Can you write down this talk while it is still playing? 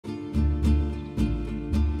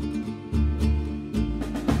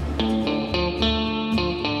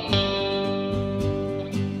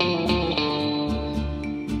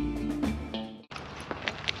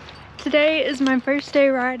is my first day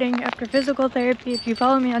riding after physical therapy. If you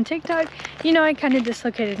follow me on TikTok, you know I kind of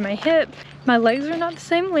dislocated my hip. My legs are not the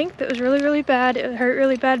same length. It was really bad. It hurt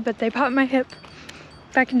really bad, but they popped my hip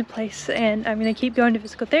back into place, and I'm gonna keep going to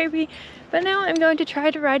physical therapy. But now I'm going to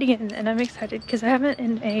try to ride again, and I'm excited because I haven't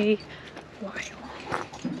in a while.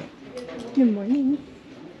 Good morning.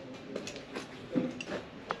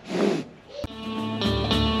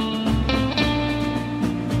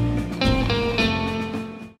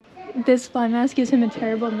 This fly mask gives him a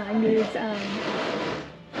terrible 90s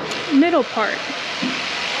middle part.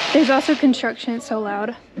 There's also construction, it's so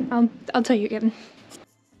loud. I'll tell you again.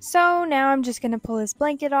 So now I'm just gonna pull this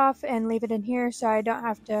blanket off and leave it in here so I don't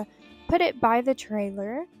have to put it by the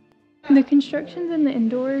trailer. The construction's in the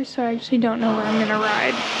indoors, so I actually don't know where I'm gonna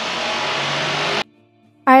ride.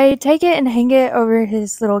 I take it and hang it over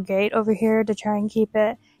his little gate over here to try and keep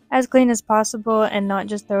it as clean as possible and not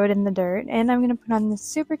just throw it in the dirt. And I'm going to put on this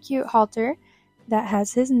super cute halter that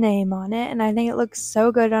has his name on it, and I think it looks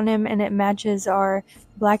so good on him and it matches our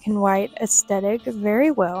black and white aesthetic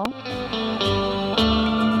very well.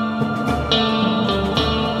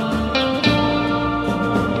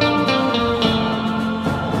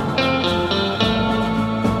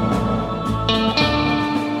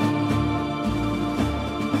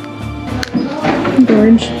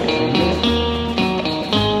 George.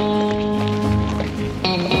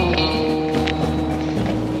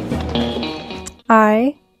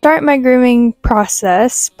 I start my grooming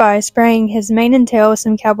process by spraying his mane and tail with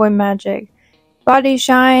some Cowboy Magic body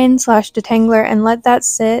shine / detangler and let that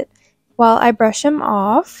sit while I brush him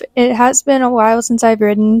off. It has been a while since I've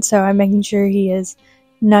ridden, so I'm making sure he is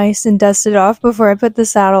nice and dusted off before I put the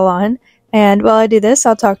saddle on. And while I do this,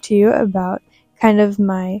 I'll talk to you about kind of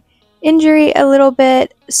my injury a little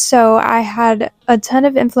bit. So I had a ton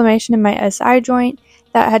of inflammation in my SI joint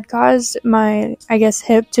that had caused my, I guess,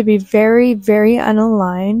 hip to be very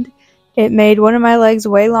unaligned. It made one of my legs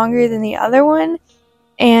way longer than the other one,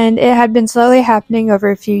 and it had been slowly happening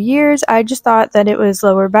over a few years. I just thought that it was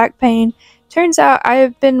lower back pain. Turns out I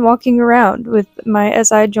have been walking around with my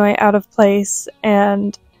SI joint out of place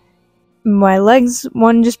and my legs,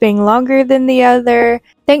 one just being longer than the other.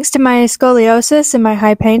 Thanks to my scoliosis and my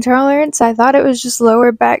high pain tolerance, I thought it was just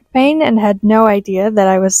lower back pain and had no idea that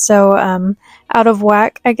I was so out of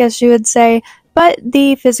whack, I guess you would say. But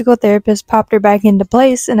the physical therapist popped her back into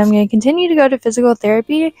place, and I'm going to continue to go to physical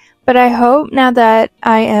therapy. But I hope now that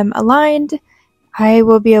I am aligned, I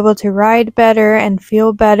will be able to ride better and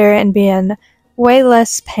feel better and be in way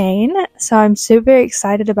less pain. So I'm super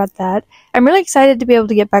excited about that. I'm really excited to be able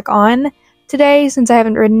to get back on today since I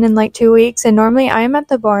haven't ridden in like 2 weeks, and normally I am at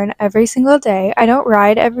the barn every single day. I don't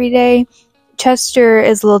ride every day. Chester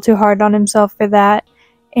is a little too hard on himself for that,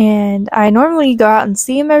 and I normally go out and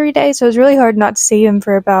see him every day, so it was really hard not to see him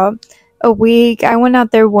for about a week. I went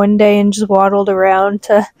out there one day and just waddled around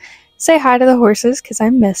to say hi to the horses because I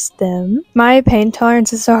missed them. My pain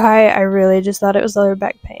tolerance is so high, I really just thought it was lower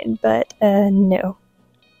back pain, but no.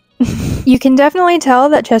 You can definitely tell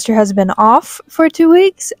that Chester has been off for 2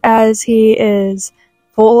 weeks as he is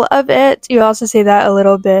full of it. You also see that a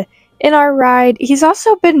little bit in our ride. He's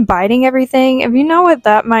also been biting everything. If you know what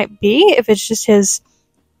that might be, if it's just his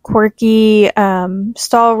quirky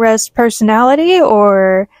stall rest personality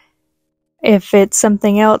or if it's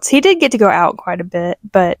something else. He did get to go out quite a bit,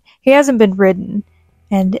 but he hasn't been ridden,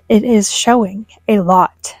 and it is showing a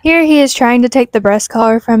lot. Here he is trying to take the breast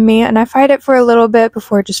collar from me, and I fight it for a little bit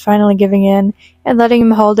before just finally giving in and letting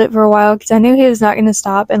him hold it for a while because I knew he was not going to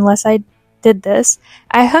stop unless I did this.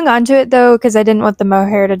 I hung on to it though because I didn't want the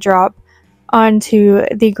mohair to drop onto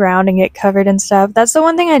the ground and get covered and stuff. That's the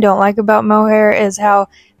one thing I don't like about mohair is how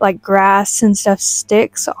like grass and stuff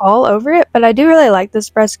sticks all over it, but I do really like this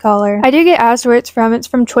breast collar. I do get asked where it's from. It's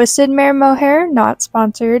from Twisted Mare Mohair, not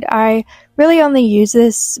sponsored. I really only use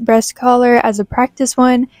this breast collar as a practice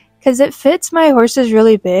one because it fits my horses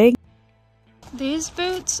really big. These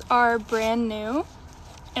boots are brand new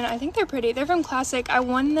and I think they're pretty. They're from Classic. I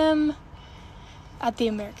won them at the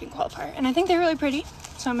American qualifier and I think they're really pretty.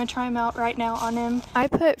 So I'm going to try them out right now on him. I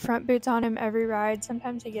put front boots on him every ride.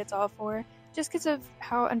 Sometimes he gets all four. Just because of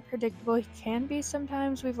how unpredictable he can be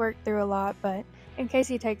sometimes. We've worked through a lot, but in case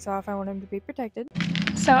he takes off, I want him to be protected.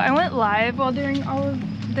 So I went live while doing all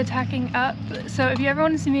of the tacking up. So if you ever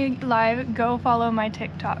want to see me live, go follow my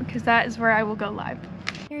TikTok because that is where I will go live.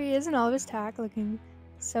 Here he is in all of his tack looking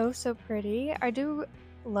so pretty. I do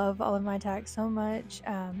love all of my tack so much.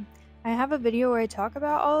 I have a video where I talk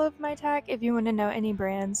about all of my tack. If you want to know any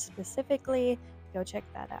brands specifically, go check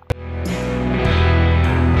that out.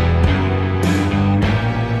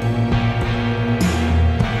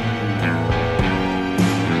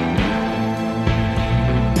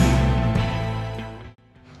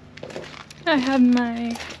 I have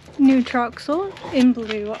my new Troxel in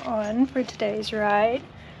blue on for today's ride.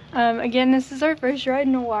 Again, this is our first ride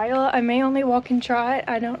in a while. I may only walk and trot,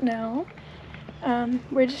 I don't know.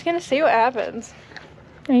 We're just gonna see what happens.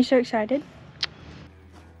 Are you so excited?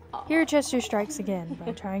 Here Chester strikes again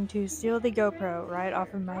by trying to steal the GoPro right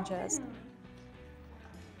off of my chest.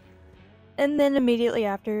 And then immediately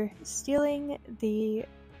after, stealing the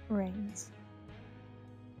reins.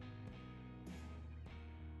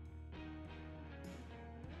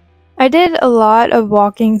 I did a lot of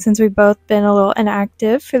walking since we've both been a little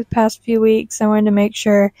inactive for the past few weeks. I wanted to make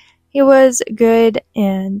sure he was good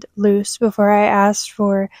and loose before I asked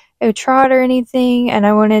for a trot or anything, and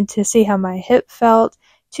I wanted to see how my hip felt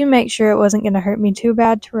to make sure it wasn't going to hurt me too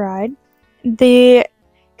bad to ride. The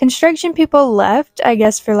construction people left, I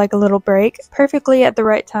guess, for like a little break, perfectly at the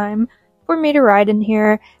right time for me to ride in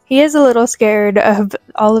here. He is a little scared of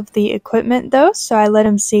all of the equipment though, so I let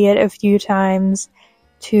him see it a few times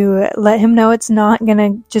to let him know it's not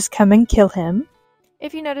gonna just come and kill him.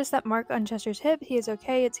 If you notice that mark on Chester's hip, he is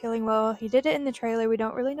okay, it's healing well. He did it in the trailer, we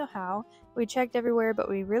don't really know how. We checked everywhere, but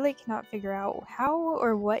we really cannot figure out how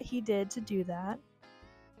or what he did to do that.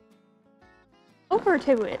 Over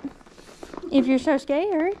to it, if you're so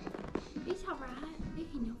scared. It's alright, we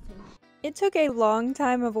can help him. It took a long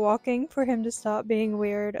time of walking for him to stop being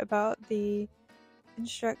weird about the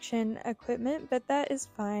construction equipment, but that is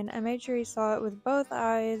fine. I made sure he saw it with both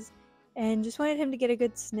eyes and just wanted him to get a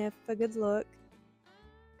good sniff, a good look.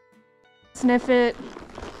 Sniff it.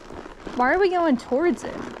 Why are we going towards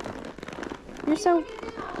it? You're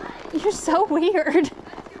so weird.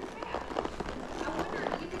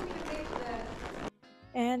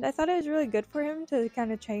 And I thought it was really good for him to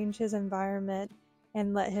kind of change his environment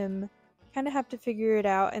and let him kind of have to figure it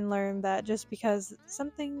out and learn that just because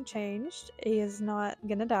something changed, he is not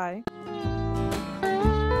gonna die.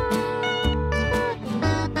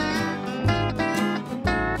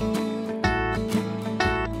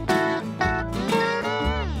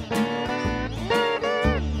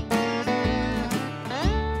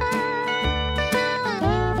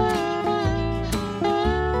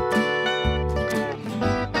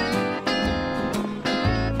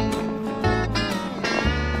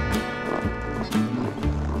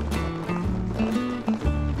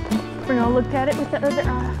 Look at it with the other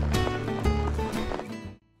eye.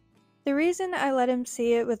 The reason I let him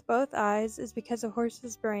see it with both eyes is because a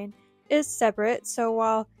horse's brain is separate, so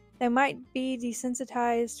while they might be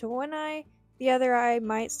desensitized to one eye, the other eye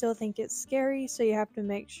might still think it's scary, so you have to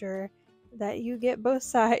make sure that you get both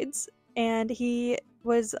sides. And he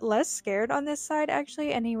was less scared on this side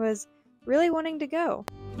actually, and he was really wanting to go.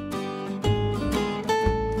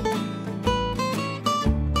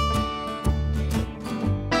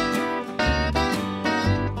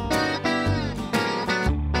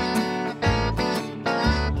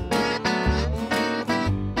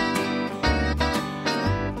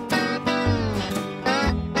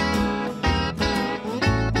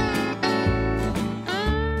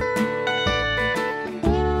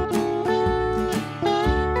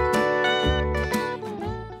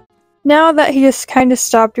 Now that he has kind of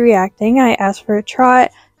stopped reacting, I ask for a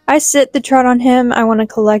trot. I sit the trot on him. I want a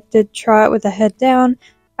collected trot with the head down.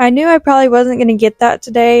 I knew I probably wasn't going to get that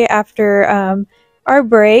today after our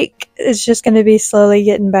break. It's just going to be slowly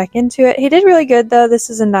getting back into it. He did really good though. This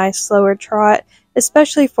is a nice slower trot,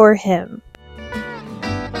 especially for him.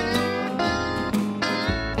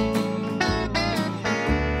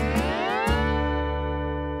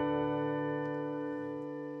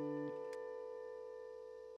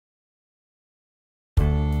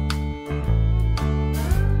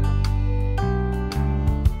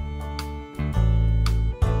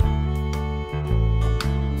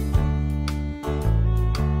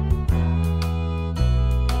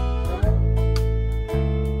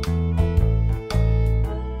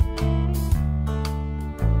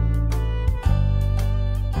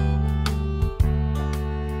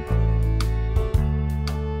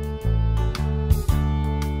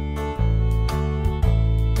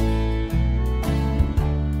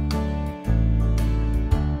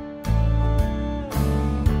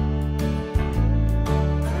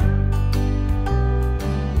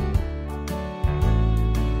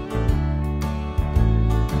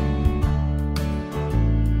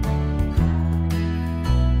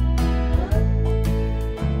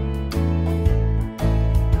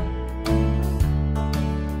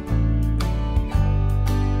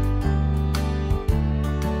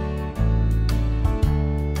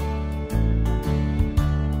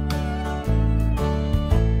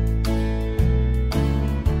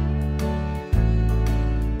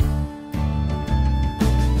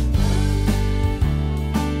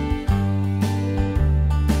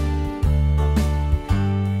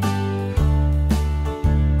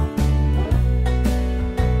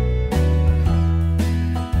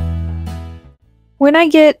 When I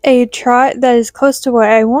get a trot that is close to what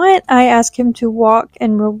I want, I ask him to walk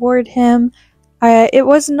and reward him. It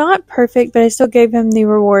was not perfect, but I still gave him the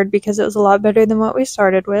reward because it was a lot better than what we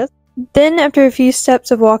started with. Then after a few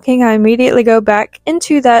steps of walking, I immediately go back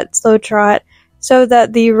into that slow trot so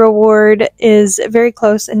that the reward is very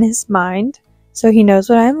close in his mind, so he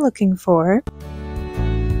knows what I'm looking for.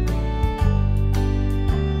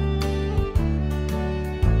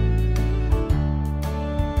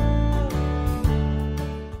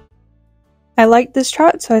 I like this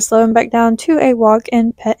trot, so I slow him back down to a walk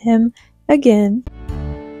and pet him again.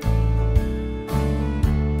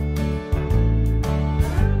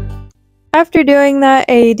 After doing that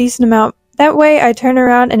a decent amount, that way I turn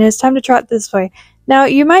around and it's time to trot this way. Now,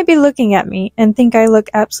 you might be looking at me and think I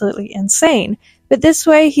look absolutely insane, but this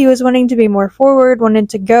way he was wanting to be more forward,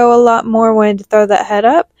 wanted to go a lot more, wanted to throw that head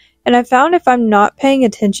up, and I found if I'm not paying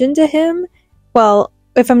attention to him, well,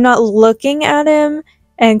 if I'm not looking at him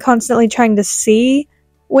and constantly trying to see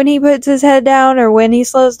when he puts his head down or when he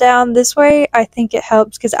slows down, this way I think it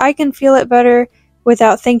helps because I can feel it better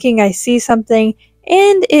without thinking I see something,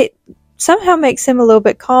 and it somehow makes him a little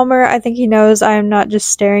bit calmer. I think he knows I am not just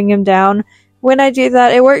staring him down. When I do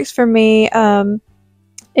that, it works for me.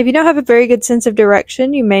 If you don't have a very good sense of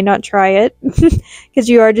direction, you may not try it because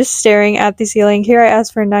you are just staring at the ceiling. Here I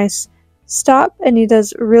ask for a nice stop and he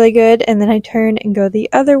does really good, and then I turn and go the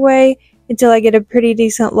other way until I get a pretty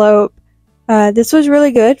decent lope. This was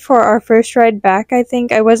really good for our first ride back, I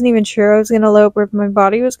think. I wasn't even sure I was going to lope or if my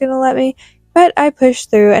body was going to let me, but I pushed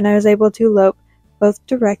through and I was able to lope both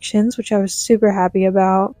directions, which I was super happy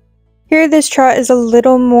about. Here, this trot is a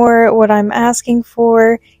little more what I'm asking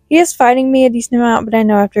for. He is fighting me a decent amount, but I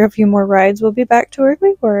know after a few more rides we'll be back to where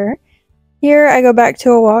we were. Here, I go back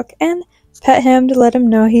to a walk and pet him to let him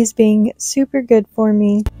know he's being super good for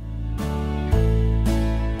me.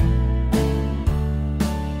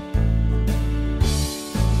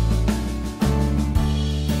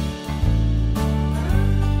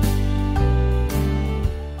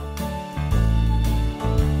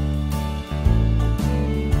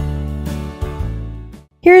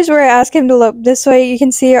 Here's where I ask him to lope this way. You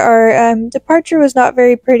can see our departure was not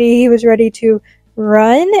very pretty. He was ready to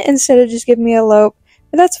run instead of just giving me a lope.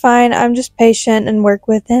 But that's fine. I'm just patient and work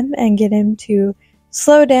with him and get him to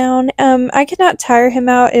slow down. I cannot tire him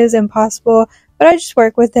out. It is impossible. But I just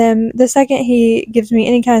work with him. The second he gives me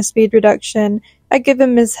any kind of speed reduction, I give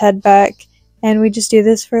him his head back. And we just do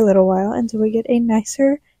this for a little while until we get a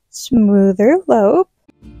nicer, smoother lope.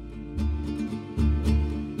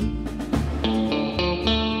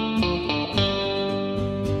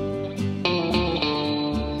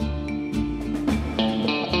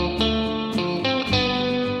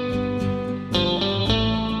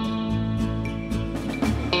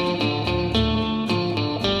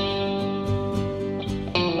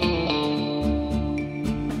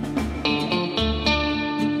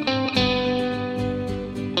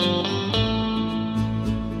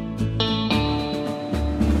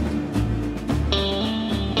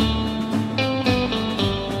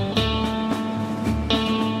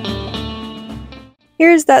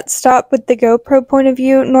 Here's that stop with the GoPro point of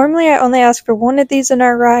view. Normally I only ask for one of these in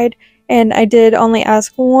our ride, and I did only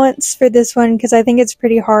ask once for this one because I think it's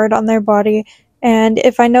pretty hard on their body, and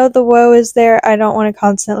if I know the woe is there, I don't want to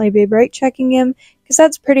constantly be brake checking him because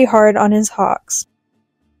that's pretty hard on his hocks.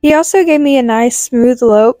 He also gave me a nice smooth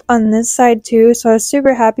lope on this side too, so I was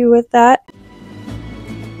super happy with that.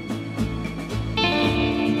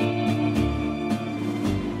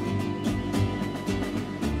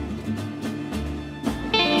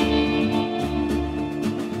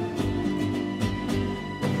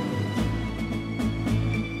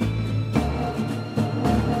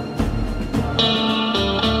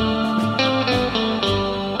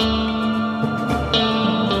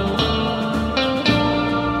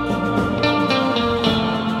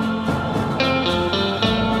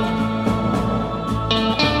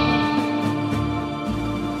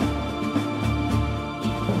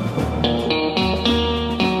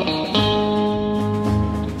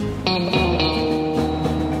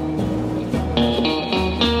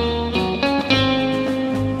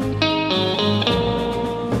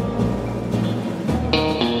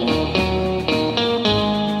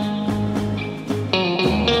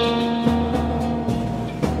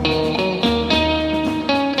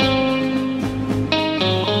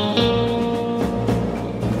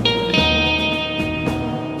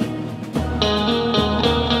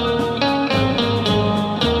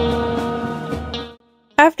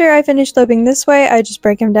 After I finish loping this way, I just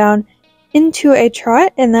break him down into a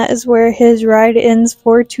trot, and that is where his ride ends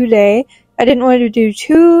for today. I didn't want to do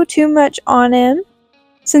too much on him,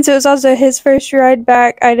 Since it was also his first ride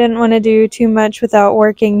back, I didn't want to do too much without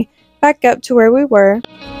working back up to where we were.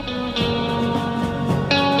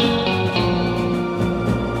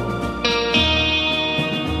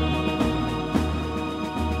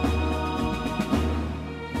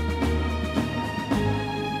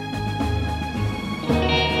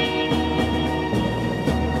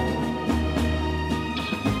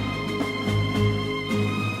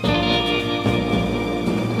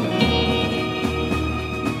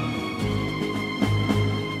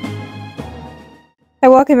 I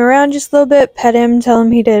walk him around just a little bit, pet him, tell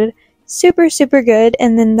him he did super good,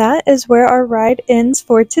 and then that is where our ride ends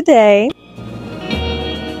for today.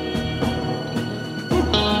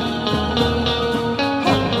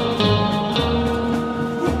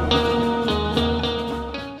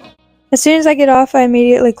 As soon as I get off, I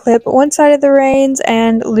immediately clip one side of the reins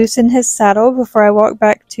and loosen his saddle before I walk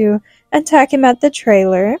back to attack him at the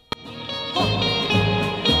trailer.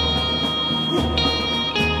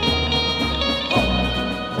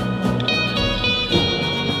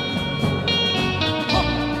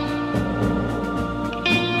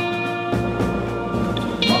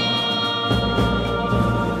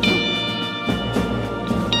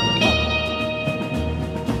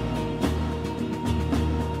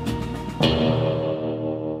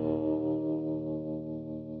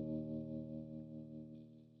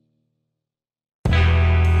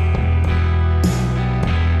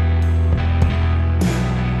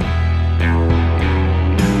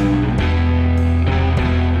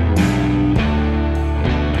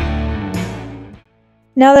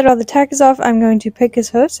 Now that all the tack is off, I'm going to pick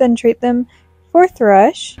his hoofs and treat them for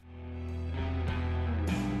thrush.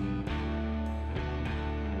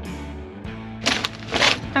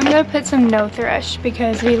 I'm going to put some no thrush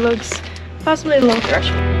because he looks possibly low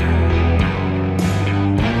thrush.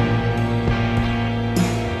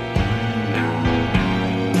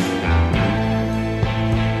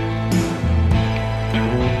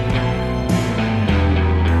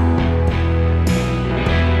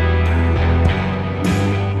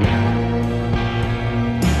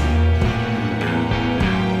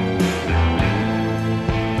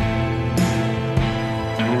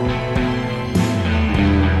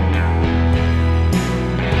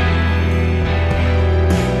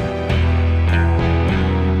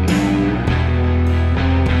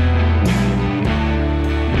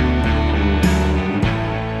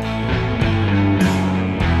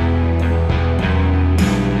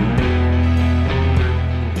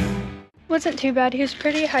 Wasn't too bad. He was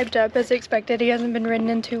pretty hyped up as expected. He hasn't been ridden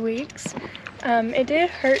in 2 weeks. It did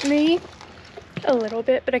hurt me a little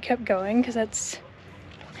bit, but I kept going because that's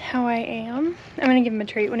how I am. I'm gonna give him a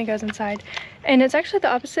treat when he goes inside. And it's actually the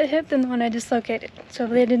opposite hip than the one I dislocated. So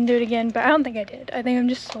they didn't do it again, but I don't think I did. I think I'm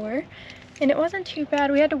just sore. And it wasn't too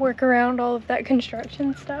bad. We had to work around all of that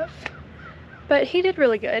construction stuff. But he did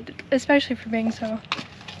really good, especially for being so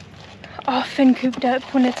off and cooped up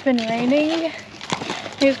when it's been raining.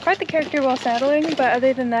 He was quite the character while saddling, but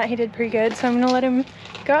other than that, he did pretty good. So I'm gonna let him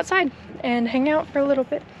go outside and hang out for a little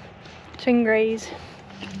bit so he can graze.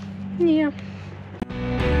 Yeah.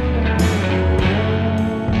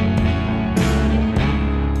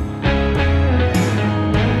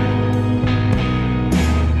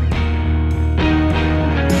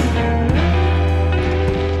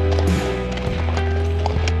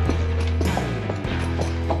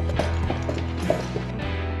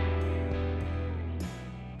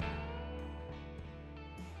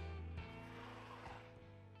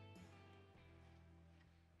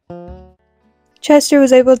 Chester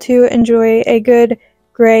was able to enjoy a good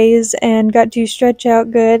graze and got to stretch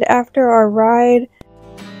out good after our ride.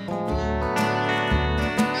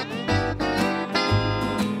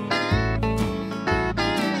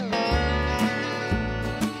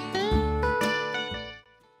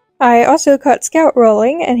 I also caught Scout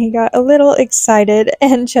rolling and he got a little excited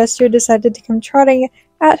and Chester decided to come trotting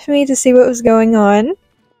at me to see what was going on.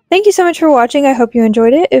 Thank you so much for watching. I hope you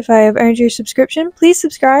enjoyed it. If I have earned your subscription, please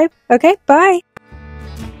subscribe. Okay, bye!